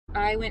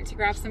I went to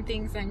grab some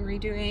things. I'm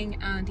redoing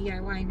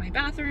DIY in my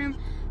bathroom.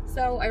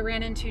 So I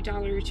ran into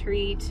Dollar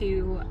Tree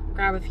to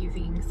grab a few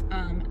things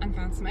and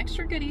found some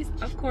extra goodies,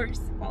 of course,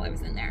 while I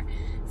was in there.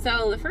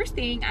 So the first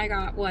thing I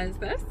got was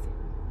this.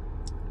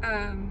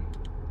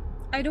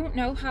 I don't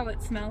know how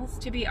it smells,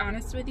 to be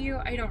honest with you.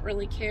 I don't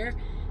really care.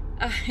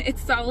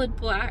 It's solid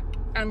black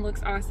and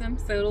looks awesome,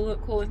 so it'll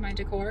look cool with my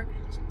decor.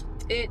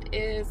 It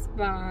is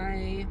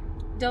by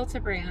Delta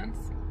Brands.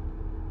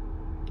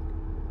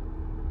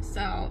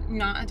 So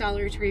not a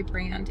Dollar Tree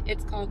brand.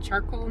 It's called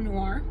Charcoal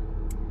Noir.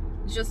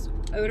 Just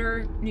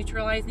odor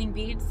neutralizing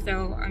beads,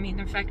 so I mean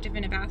effective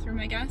in a bathroom,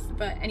 I guess.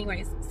 But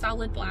anyways,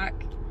 solid black,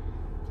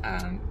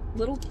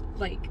 little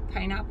like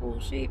pineapple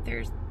shape.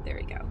 There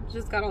we go.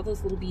 Just got all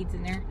those little beads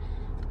in there.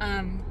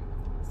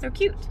 So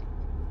cute.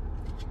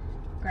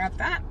 Grab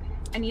that.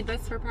 I need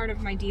this for part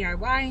of my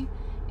DIY.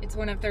 It's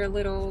one of their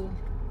little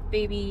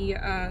baby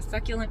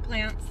succulent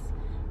plants.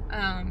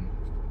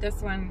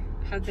 This one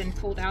has been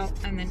pulled out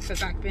and then put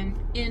back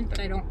in, but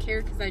I don't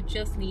care because I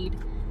just need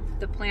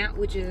the plant,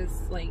 which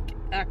is like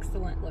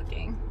excellent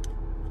looking,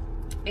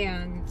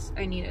 and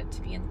I need it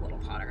to be in the little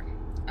potter.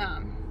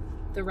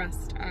 The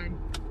rest I'm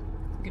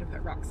gonna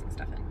put rocks and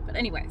stuff in, but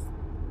anyways,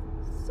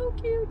 so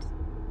cute.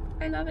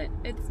 I love it.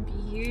 It's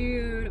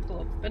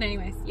beautiful. But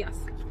anyways, yes,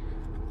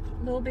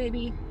 little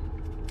baby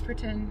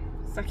pretend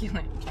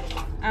succulent.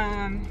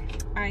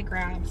 I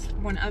grabbed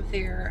one of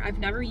their, I've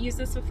never used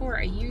this before.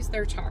 I use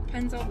their chalk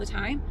pens all the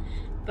time,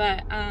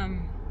 but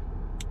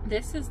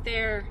this is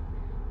their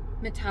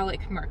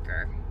metallic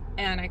marker,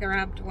 and I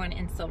grabbed one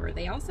in silver.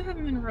 They also have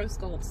them in rose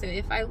gold, so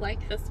if I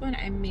like this one,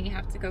 I may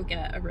have to go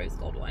get a rose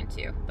gold one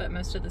too, but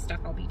most of the stuff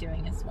I'll be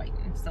doing is white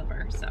and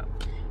silver. So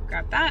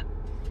grab that.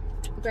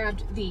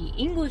 Grabbed the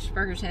English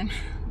version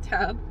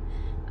tub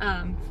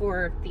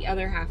for the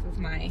other half of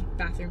my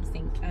bathroom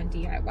sink and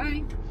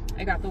DIY.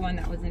 I got the one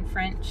that was in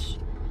French.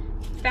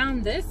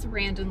 Found this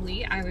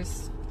randomly. I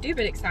was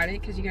stupid excited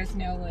because you guys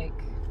know, like,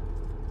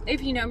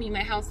 if you know me,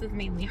 my house is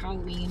mainly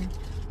Halloween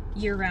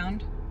year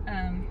round.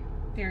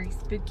 Very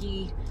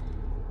spooky,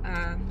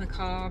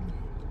 macabre,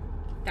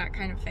 that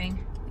kind of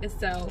thing.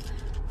 So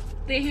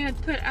they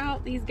had put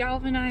out these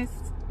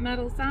galvanized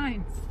metal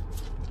signs.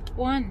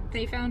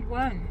 They found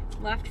one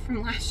left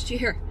from last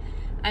year,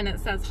 and it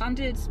says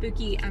haunted,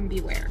 spooky, and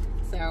beware.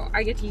 So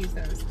I get to use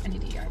those in a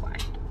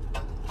DIY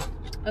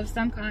of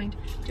some kind.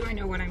 Do I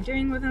know what I'm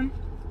doing with them?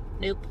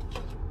 Nope.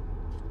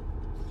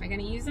 Am I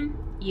gonna use them?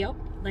 Yep.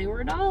 They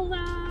were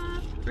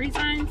 $1. 3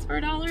 signs for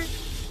 $1.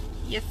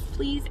 Yes,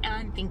 please,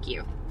 and thank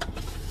you.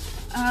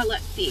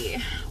 Let's see.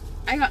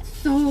 I got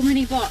so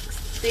many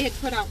books. They had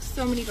put out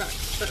so many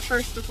books. But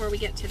first, before we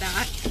get to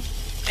that,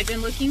 I've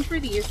been looking for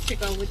these to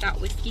go with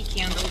that whiskey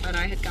candle that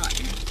I had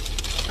gotten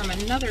from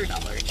another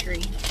Dollar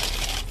Tree.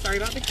 Sorry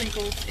about the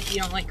crinkles if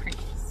you don't like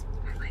crinkles.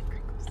 I like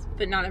crinkles,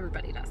 but not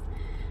everybody does.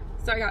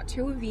 So I got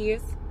 2 of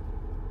these.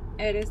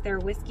 It is their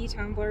whiskey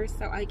tumblers,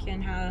 so I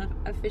can have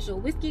official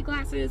whiskey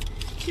glasses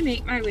to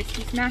make my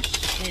whiskey smash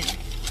in.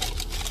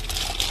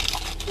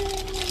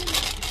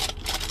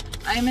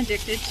 I am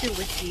addicted to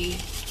whiskey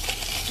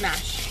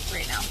smash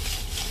right now.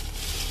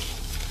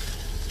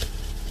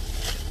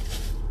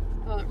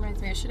 Oh, it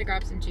reminds me, I should have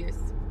grabbed some juice.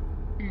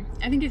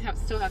 I think I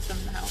still have some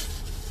in the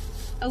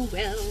house. Oh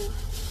well.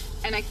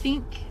 And I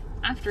think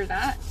after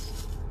that,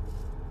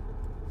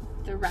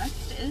 the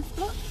rest is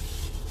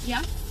books.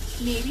 Yeah,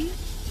 maybe.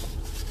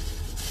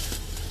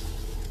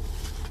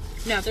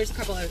 No, there's a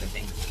couple other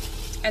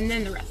things. And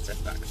then the rest is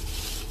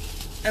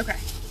books. Okay.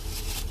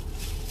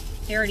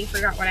 I already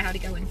forgot what I had to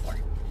go in for.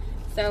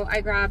 So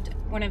I grabbed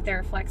one of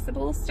their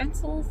flexible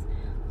stencils.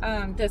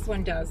 This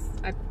one does.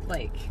 I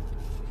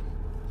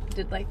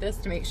did like this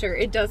to make sure.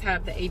 It does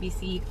have the A, B,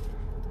 C,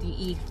 D,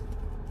 E,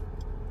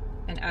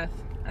 and F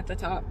at the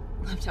top.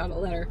 Left out a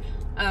letter.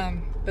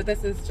 But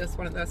this is just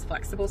one of those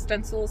flexible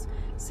stencils.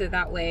 So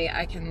that way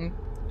I can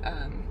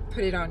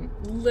put it on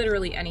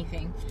literally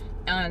anything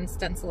and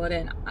stencil it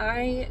in.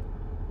 I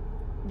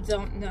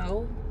don't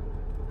know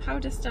how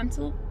to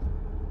stencil.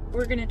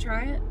 We're gonna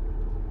try it.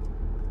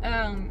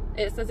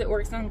 It says it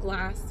works on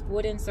glass,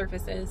 wooden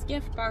surfaces,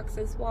 gift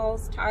boxes,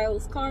 walls,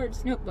 tiles,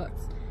 cards,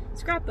 notebooks,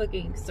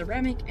 scrapbooking,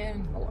 ceramic,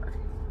 and more.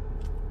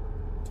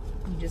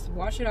 You just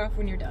wash it off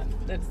when you're done.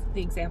 That's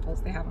the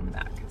examples they have on the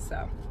back.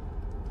 So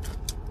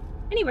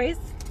anyways,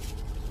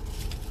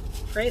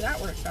 pray that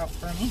works out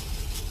for me.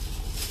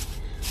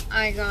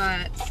 I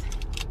got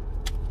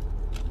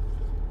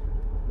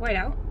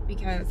whiteout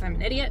because I'm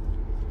an idiot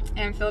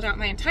and filled out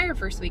my entire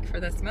first week for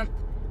this month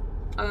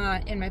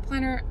in my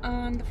planner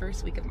on the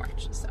first week of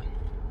March. So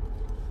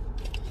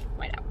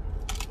whiteout.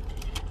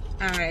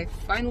 I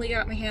finally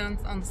got my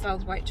hands on the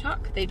solid white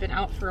chalk. They've been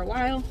out for a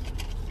while.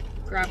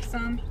 Grabbed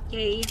some.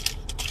 Yay.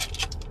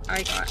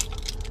 I got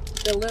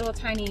the little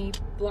tiny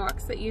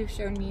blocks that you've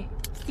seen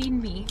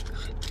me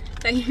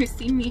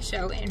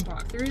show in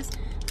walkthroughs.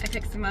 I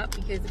picked them up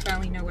because I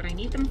finally know what I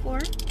need them for.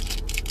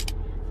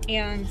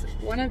 And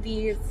one of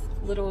these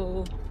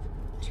little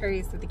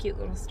trays with the cute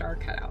little star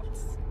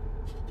cutouts.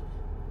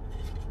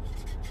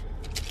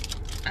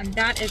 And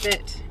that is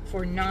it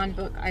for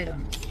non-book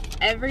items.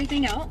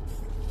 Everything else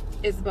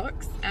is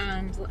books,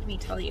 and let me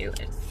tell you,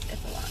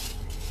 it's a lot.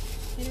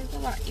 It is a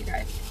lot, you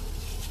guys.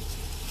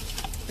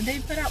 They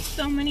put out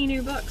so many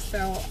new books,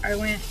 so I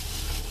went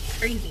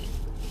crazy.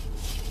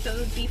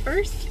 So the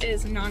first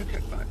is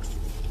non-cookbooks.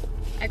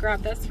 I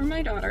grabbed this for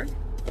my daughter,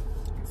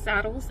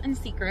 Saddles and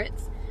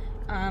Secrets,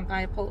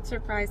 by Pulitzer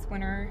Prize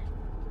winner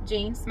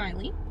Jane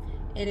Smiley.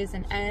 It is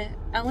an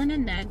Ellen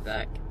and Ned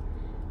book.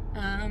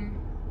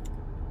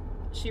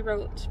 She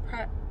wrote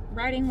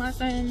writing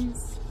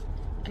lessons,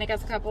 and I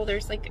guess a couple.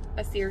 There's like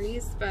a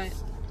series, but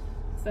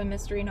it's a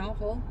mystery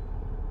novel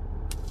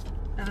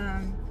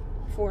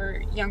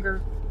for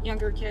younger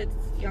kids,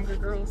 younger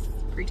girls,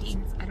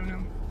 preteens, I don't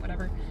know,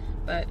 whatever.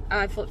 But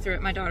I flipped through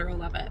it. My daughter will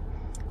love it.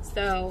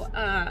 So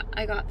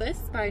I got this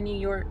by New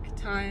York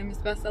Times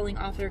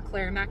bestselling author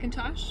Claire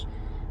McIntosh.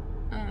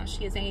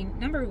 She is a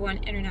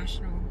 #1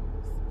 international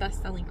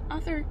bestselling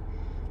author,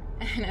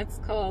 and it's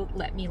called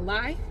Let Me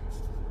Lie.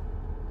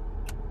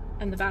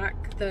 In the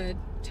back, the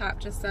top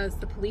just says,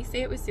 the police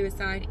say it was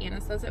suicide,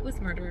 Anna says it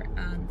was murder,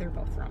 and they're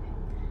both wrong.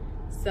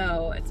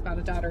 So it's about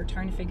a daughter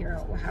trying to figure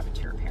out what happened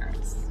to her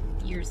parents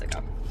years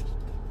ago.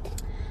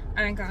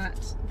 I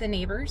got The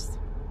Neighbors,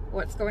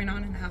 What's Going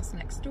On in the House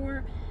Next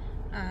Door.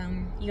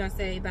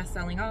 USA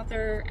best-selling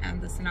author,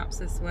 and the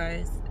synopsis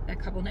was a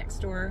couple next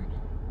door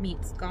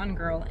meets Gone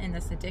Girl in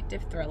this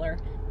addictive thriller.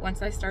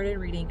 Once I started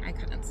reading, I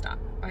couldn't stop,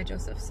 by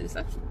Joseph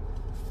Sousa.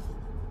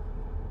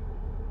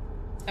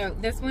 Oh,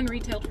 this one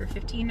retailed for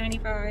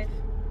 $15.95.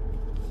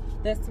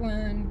 This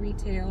one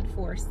retailed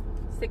for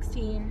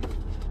 $16,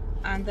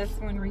 and this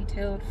one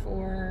retailed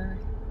for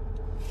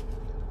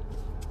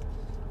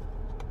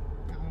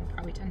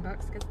probably $10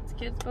 because it's a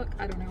kid's book.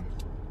 I don't know.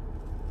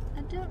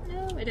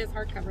 It is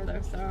hardcover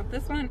though. So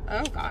this one,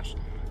 oh gosh,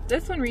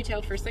 this one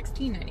retailed for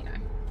 $16.99.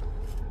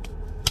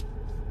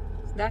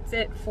 So that's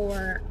it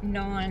for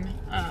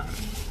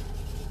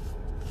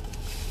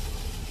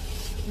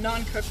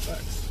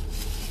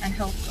non-cookbooks and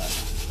health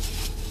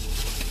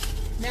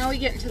books. Now we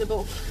get into the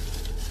bulk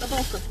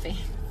of things.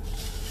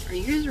 Are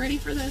you guys ready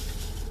for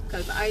this?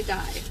 Because I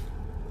died.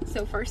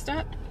 So first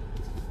up,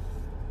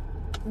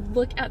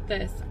 look at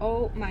this.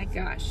 Oh my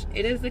gosh.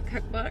 It is a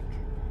cookbook,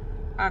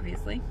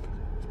 obviously.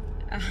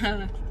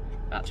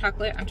 About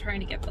chocolate. I'm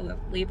trying to get the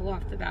label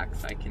off the back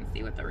so I can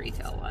see what the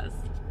retail was.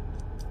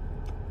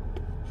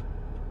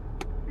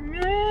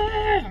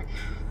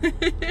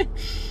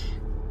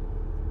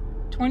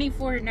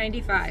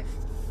 $24.95.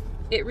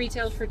 It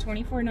retailed for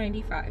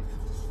 $24.95.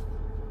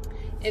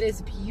 It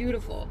is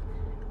beautiful.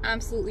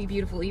 Absolutely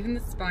beautiful. Even the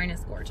spine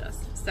is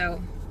gorgeous.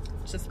 So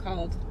it's just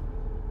called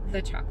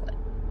The Chocolate,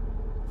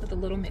 with a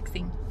little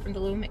mixing from the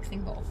little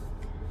mixing bowl.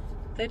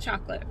 The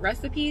Chocolate,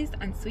 recipes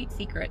and sweet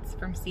secrets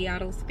from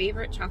Seattle's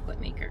favorite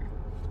chocolate maker.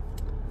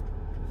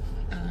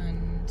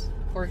 And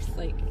of course,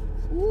 like,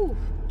 ooh,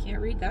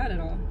 can't read that at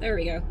all. There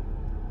we go.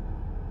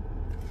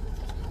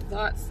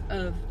 Lots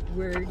of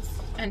words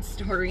and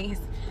stories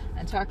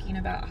and talking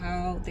about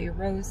how they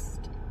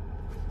roast.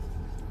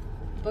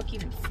 The book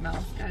even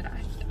smells good.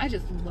 I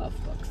just love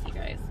books, you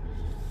guys.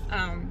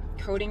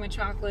 Coating with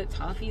chocolate,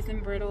 toffees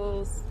and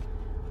brittles.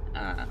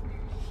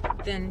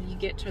 Then you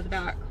get to the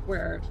back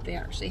where they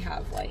actually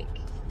have like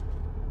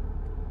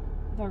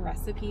the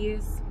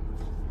recipes,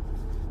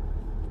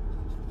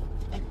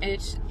 and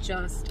it's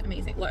just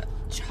amazing. Look,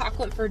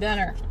 chocolate for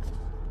dinner.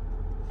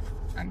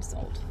 I'm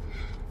sold.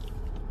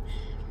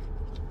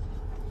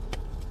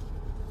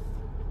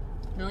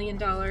 $1 Million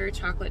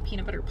chocolate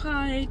peanut butter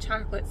pie,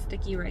 chocolate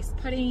sticky rice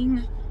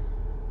pudding,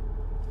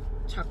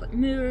 chocolate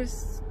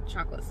mousse,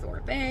 chocolate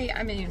sorbet.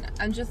 I mean,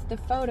 and just the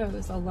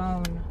photos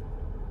alone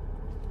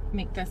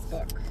make this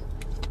book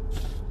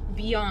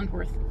beyond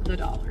worth the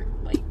 $1.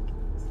 Like,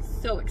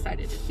 so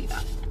excited to see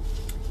that.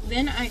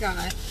 Then I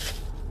got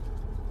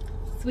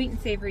Sweet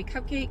and Savory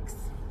Cupcakes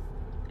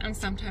and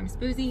Sometimes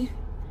Boozy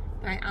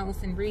by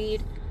Allison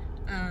Reed.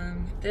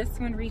 This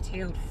one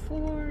retailed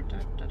for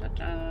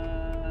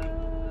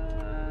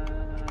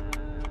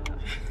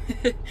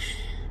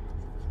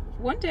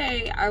one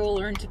day I will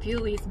learn to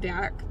peel these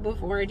back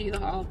before I do the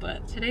haul,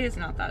 but today is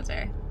not that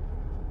day.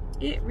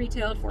 It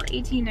retailed for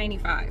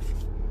 $18.95.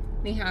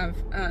 They have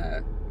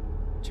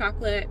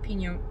chocolate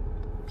Pinot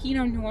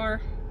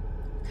Noir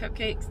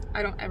cupcakes.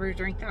 I don't ever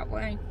drink that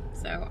wine,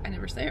 so I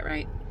never say it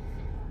right.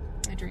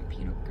 I drink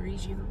Pinot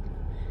Grigio.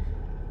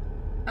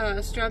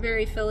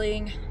 Strawberry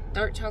filling,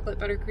 dark chocolate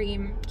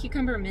buttercream,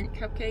 cucumber mint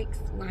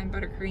cupcakes, lime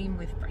buttercream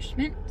with fresh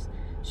mint,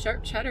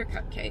 sharp cheddar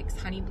cupcakes,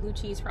 honey blue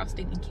cheese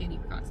frosting, and candy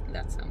pecans.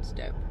 That sounds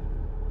dope.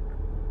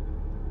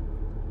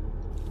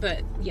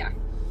 But yeah,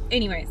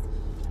 anyways,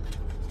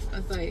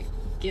 as I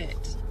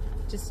get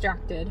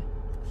distracted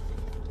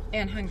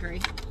and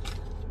hungry,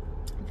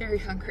 very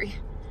hungry,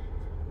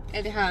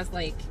 it has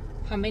like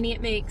how many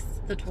it makes,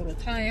 the total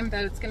time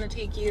that it's gonna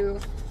take you,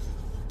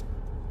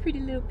 pretty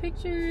little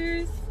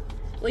pictures.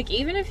 Like,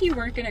 even if you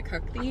weren't gonna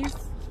cook these,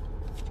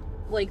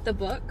 like the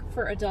book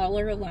for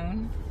 $1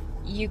 alone,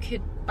 you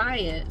could buy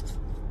it,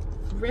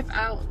 rip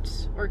out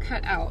or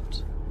cut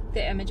out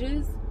the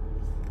images,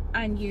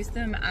 and use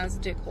them as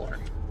decor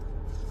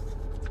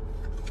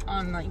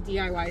on like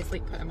DIYs,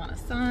 like put them on a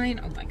sign.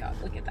 Oh my god,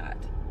 look at that.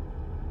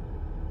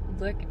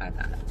 Look at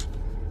that.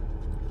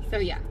 So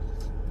yeah.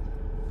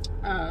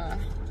 I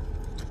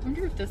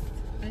wonder if this,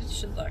 I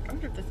should look. I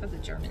wonder if this has a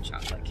German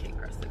chocolate cake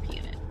recipe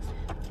in it.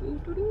 I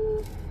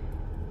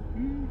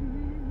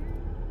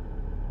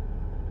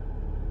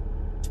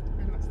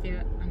don't see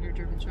it under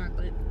German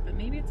chocolate, but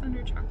maybe it's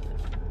under chocolate.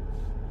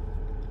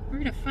 We're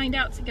gonna find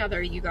out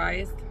together, you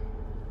guys.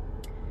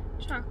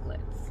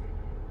 Chocolates.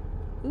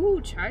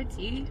 Ooh, chai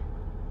tea.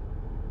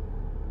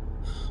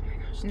 Oh my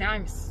gosh, now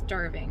I'm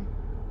starving.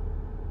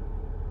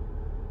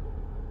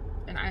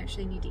 And I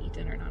actually need to eat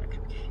dinner, not a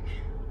cupcake.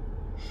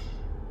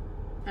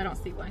 I don't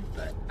see why,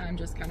 but I'm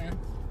just kind of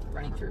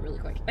running through really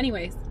quick.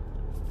 Anyways,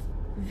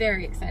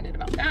 very excited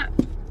about that.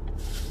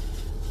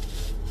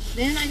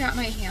 Then I got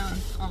my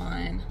hands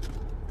on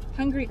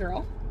Hungry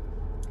Girl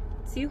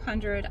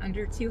 200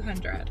 under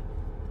 200.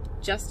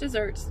 Just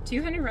desserts,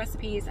 200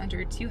 recipes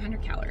under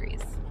 200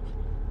 calories.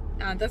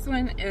 This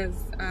one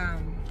is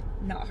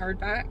not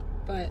hardback,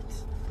 but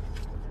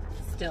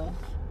still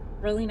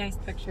really nice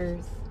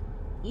pictures,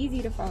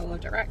 easy to follow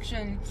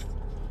directions.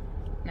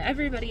 Now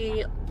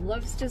everybody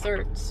loves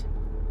desserts.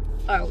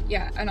 Oh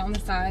yeah, and on the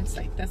sides,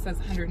 like this says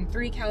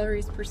 103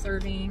 calories per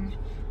serving,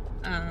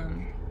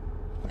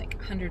 like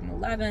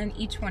 111.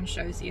 Each one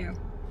shows you,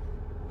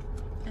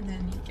 and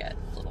then you get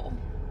little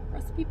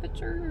recipe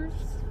pictures.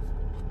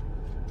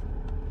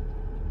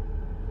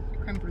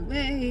 Creme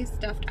brulee,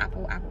 stuffed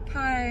apple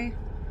pie,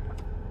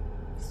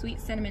 sweet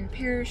cinnamon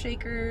pear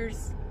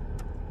shakers,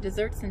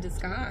 desserts in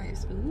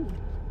disguise. Ooh,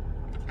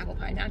 apple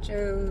pie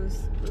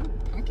nachos. Ooh,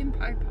 pumpkin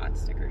pie pot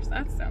stickers.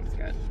 That sounds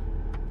good.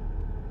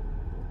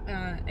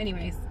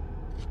 Anyways,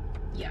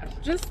 yeah,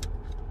 just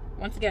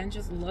once again,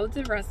 just loads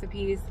of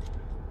recipes,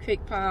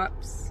 cake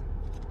pops,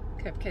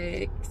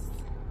 cupcakes,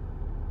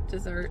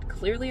 dessert.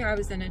 Clearly, I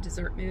was in a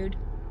dessert mood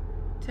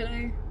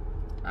today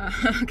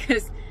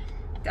because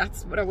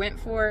that's what I went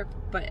for.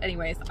 But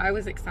anyways, I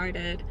was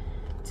excited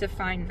to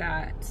find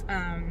that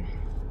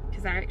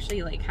because I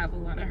actually like have a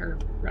lot of her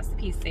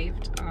recipes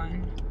saved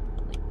on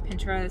like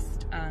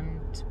Pinterest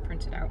and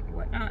printed out and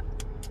whatnot.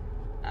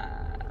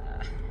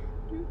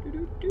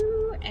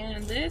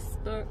 And this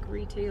book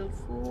retailed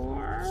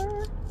for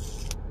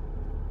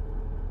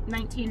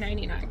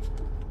 $19.99.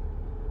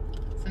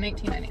 So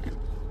 $19.99.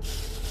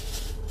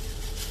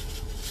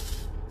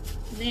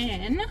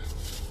 Then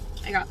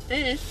I got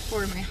this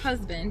for my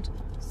husband.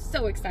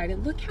 So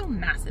excited. Look how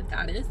massive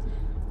that is.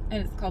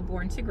 And it's called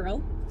Born to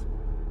Grill.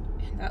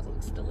 And that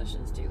looks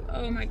delicious too.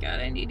 Oh my god,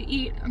 I need to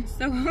eat. I'm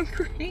so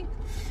hungry.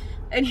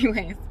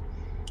 Anyways,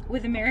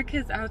 with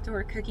America's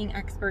outdoor cooking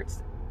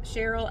experts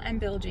Cheryl and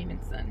Bill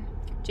Jamieson,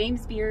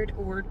 James Beard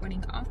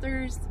award-winning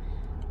authors,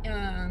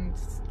 and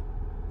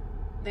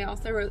they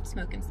also wrote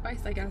Smoke and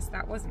Spice. I guess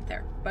that wasn't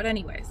there, but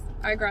anyways,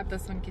 I grabbed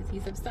this one because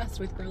he's obsessed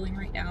with grilling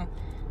right now.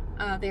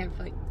 They have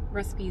like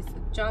recipes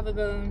with Java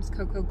bones,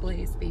 cocoa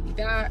glazed baby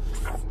backs.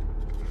 That's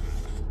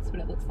what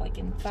it looks like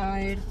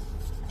inside.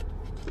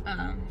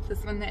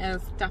 This one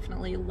is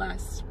definitely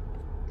less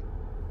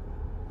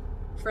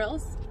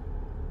frills,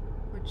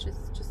 which is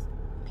just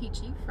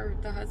peachy for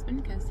the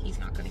husband because he's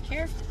not going to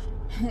care.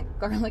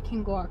 Garlic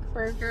and guac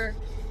burger,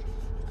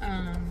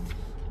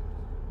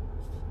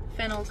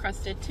 fennel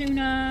crusted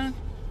tuna,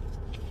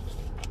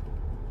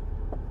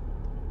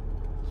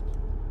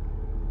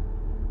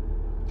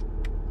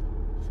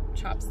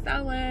 chopped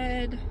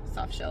salad,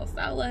 soft shell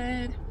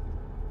salad,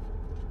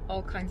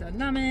 all kinds of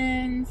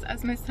numbins,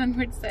 as my son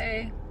would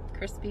say,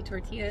 crispy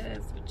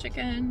tortillas with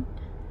chicken.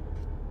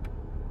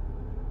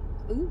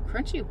 Ooh,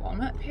 crunchy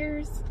walnut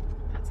pears.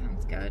 That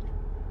sounds good.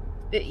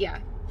 But yeah,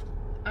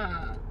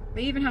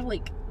 they even have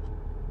like,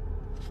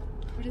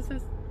 what is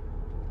this?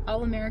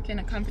 All-American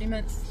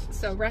accompaniments.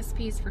 So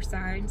recipes for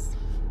sides.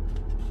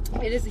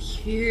 It is a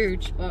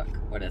huge book.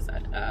 What is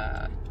it?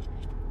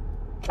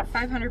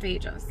 500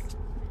 pages.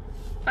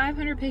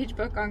 500-page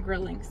book on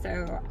grilling.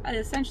 So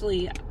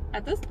essentially,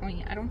 at this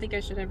point, I don't think I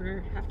should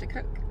ever have to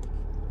cook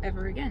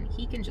ever again.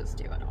 He can just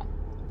do it all.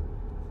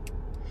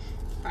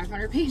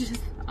 500 pages.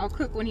 I'll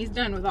cook when he's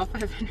done with all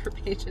 500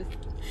 pages.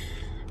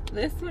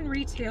 This one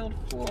retailed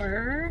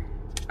for,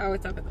 oh,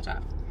 it's up at the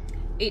top,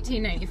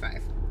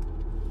 $18.95.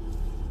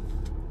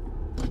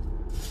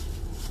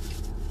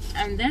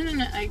 And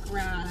then I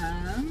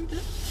grabbed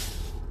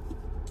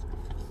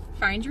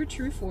Find Your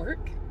True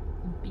Fork,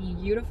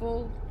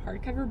 beautiful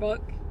hardcover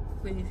book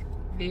with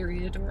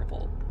very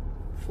adorable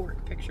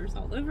fork pictures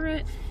all over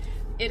it.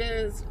 It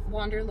is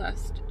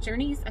Wanderlust,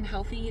 Journeys in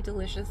Healthy,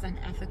 Delicious, and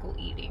Ethical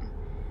Eating.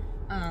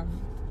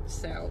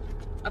 So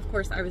of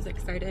course I was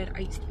excited. I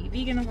used to be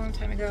vegan a long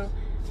time ago,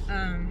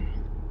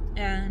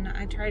 and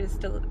I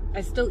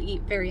still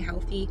eat very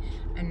healthy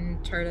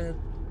and try to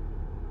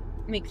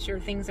make sure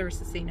things are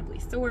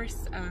sustainably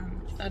sourced.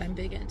 That I'm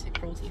big into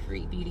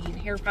cruelty-free beauty and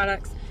hair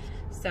products,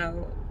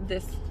 so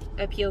this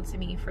appealed to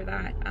me for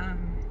that.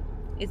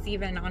 It's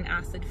even on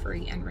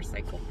acid-free and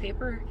recycled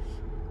paper,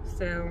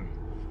 so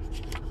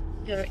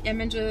The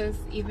images,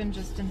 even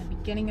just in the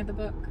beginning of the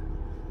book,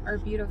 are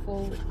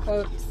beautiful with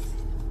quotes.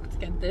 Once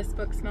again, this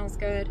book smells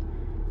good.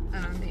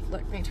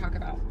 They talk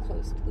about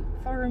closed loop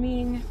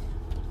farming.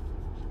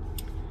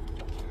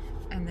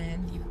 And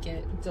then you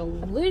get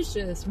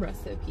delicious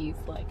recipes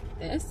like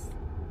this.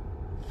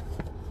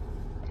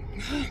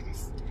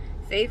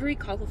 Savory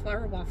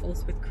cauliflower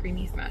waffles with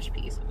creamy smashed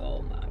peas.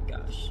 Oh my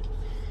gosh.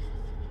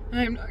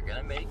 I'm not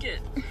gonna make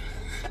it.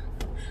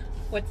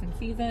 What's in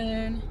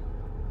season?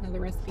 Another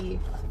recipe.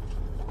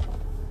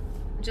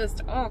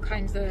 Just all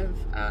kinds of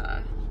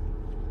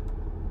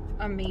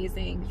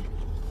amazing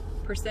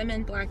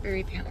persimmon,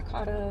 blackberry, panna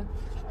cotta.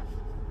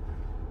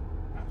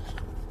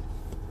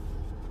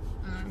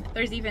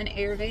 There's even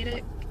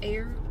Ayurvedic,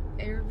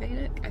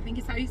 I think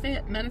is how you say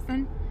it,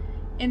 medicine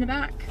in the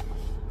back.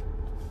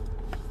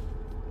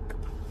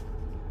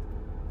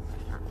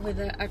 With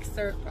an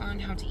excerpt on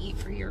how to eat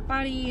for your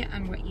body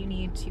and what you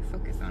need to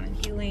focus on in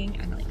healing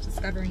and like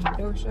discovering your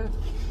dosha.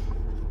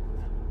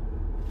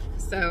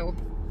 So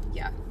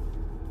yeah,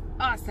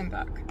 awesome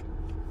book.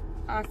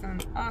 Awesome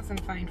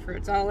find for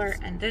 $1,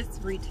 and this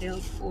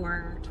retailed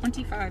for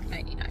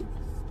 $25.99.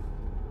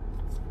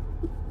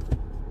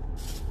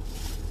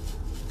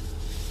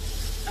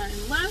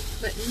 And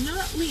last but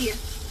not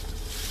least,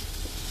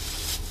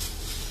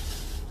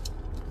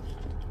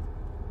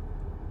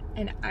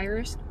 an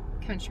Irish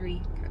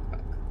country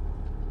cookbook.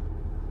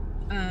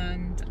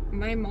 And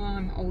my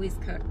mom always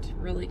cooked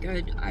really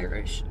good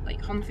Irish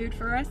like home food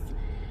for us.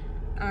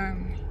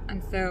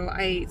 And so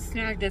I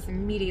snagged this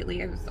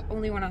immediately. It was the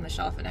only one on the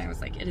shelf, and I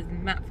was like, it is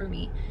meant for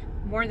me.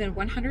 More than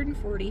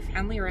 140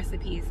 family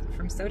recipes,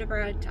 from soda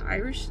bread to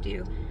Irish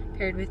stew,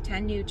 paired with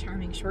 10 new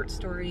charming short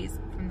stories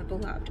from the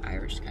beloved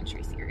Irish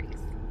country series.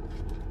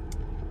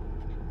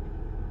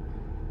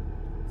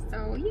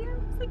 So yeah, I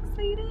was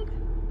excited.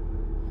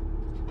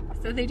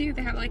 So they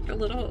have like the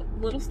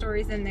little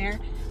stories in there,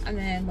 and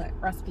then like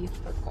recipes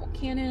for cold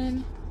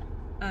cannon,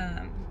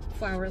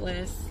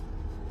 flourless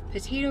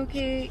potato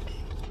cake,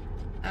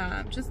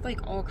 just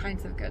like all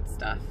kinds of good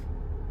stuff.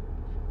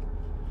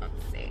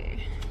 Let's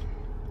see,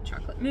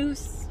 chocolate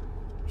mousse.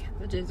 Yeah,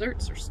 the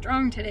desserts are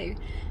strong today.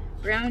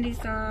 Brownie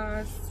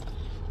sauce,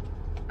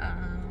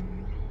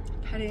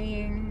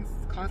 puddings,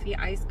 coffee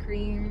ice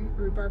cream,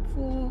 rhubarb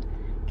fool,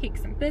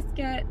 cakes and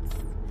biscuits.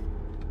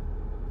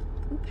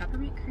 Ooh,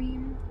 peppermint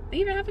cream. They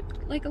even have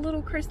like a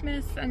little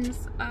Christmas and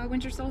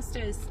winter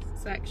solstice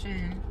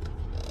section.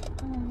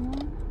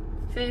 Aww.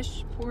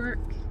 Fish, pork,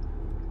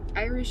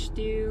 Irish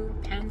stew,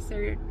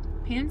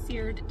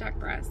 pan-seared duck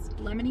breast,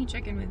 lemony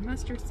chicken with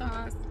mustard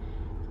sauce,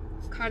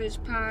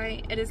 cottage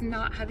pie. It is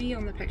not heavy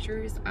on the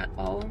pictures at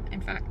all.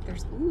 In fact,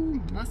 there's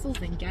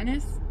mussels and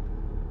Guinness.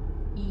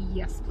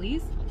 Yes,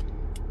 please.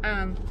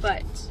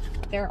 But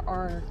there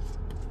are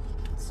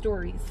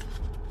stories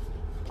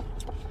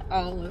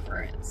all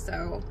over it,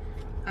 so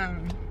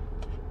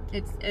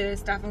it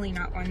is definitely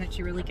not one that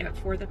you really get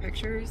for the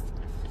pictures.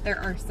 There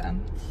are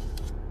some,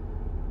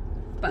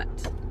 but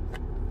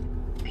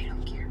I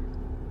don't care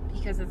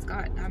because it's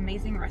got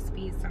amazing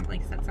recipes.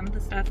 Like I said, some of the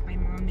stuff my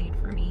mom made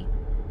for me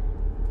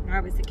when I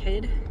was a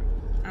kid,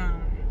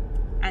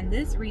 and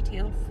this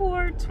retailed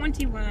for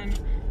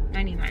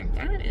 $21.99.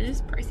 That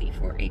is pricey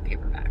for a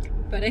paperback,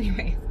 but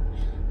anyway,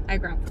 I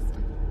grabbed this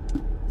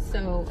one.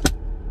 So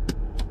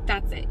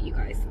that's it, you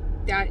guys.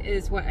 That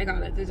is what I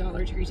got at the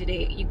Dollar Tree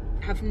today. You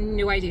have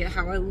no idea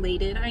how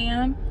elated I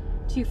am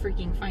to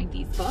freaking find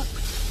these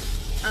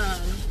books.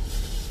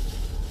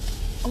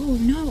 Oh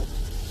no,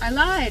 I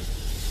lied.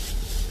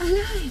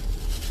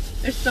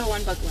 There's still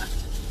one book left.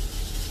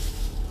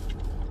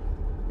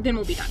 Then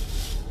we'll be done.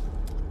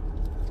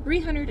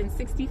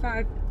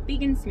 365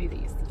 vegan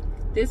smoothies.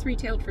 This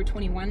retailed for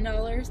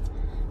 $21.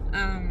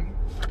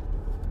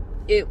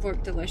 It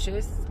looked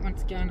delicious.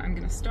 Once again, I'm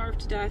gonna starve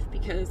to death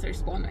because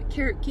there's walnut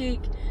carrot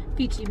cake,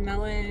 peachy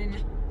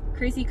melon,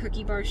 crazy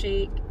cookie bar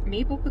shake,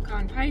 maple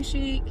pecan pie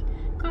shake,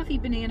 coffee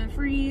banana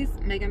freeze,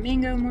 mega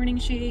mango morning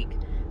shake,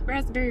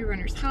 raspberry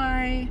runner's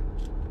high,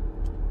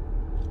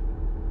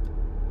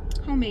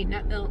 homemade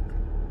nut milk,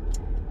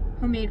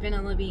 homemade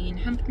vanilla bean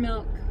hemp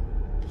milk,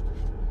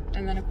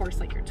 and then of course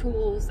like your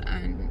tools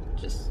and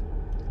just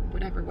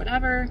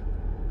whatever,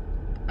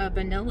 a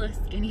vanilla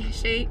skinny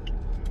shake,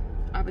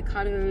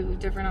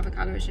 different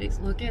avocado shakes.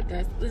 Look at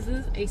this. This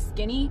is a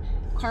skinny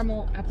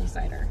caramel apple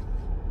cider.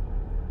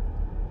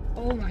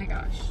 Oh my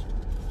gosh.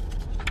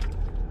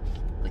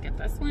 Look at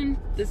this one.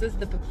 This is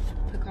the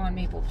pecan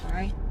maple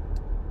pie.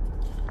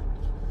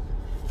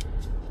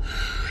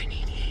 I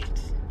need to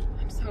eat.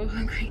 I'm so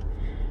hungry.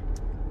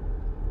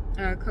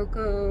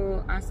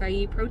 Cocoa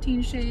acai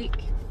protein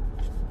shake.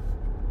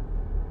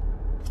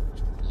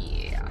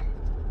 Yeah.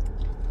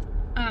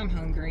 I'm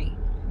hungry,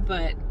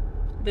 but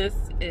this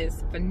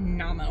is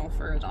phenomenal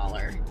for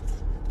 $1.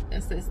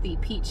 This is the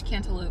Peach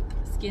Cantaloupe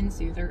Skin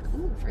Soother.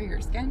 Ooh, for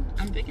your skin.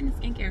 I'm big into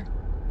skincare,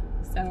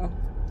 so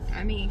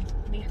I may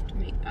have to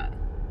make that.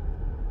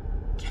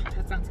 Yeah,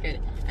 that sounds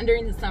good. And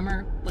during the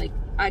summer, like,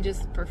 I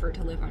just prefer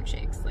to live on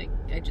shakes. Like,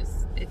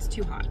 it's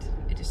too hot.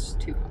 It is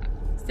just too hot.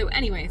 So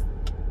anyways,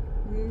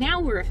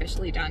 now we're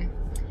officially done.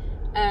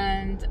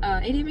 And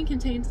it even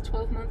contains a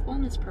 12-month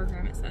wellness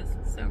program, it says.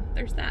 So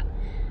there's that.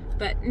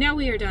 But now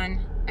we are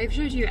done. I've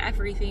showed you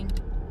everything.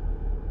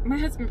 My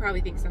husband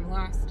probably thinks I'm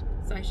lost,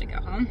 so I should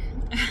go home.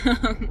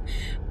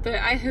 But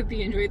I hope you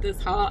enjoyed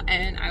this haul,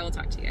 and I will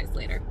talk to you guys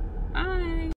later. Bye!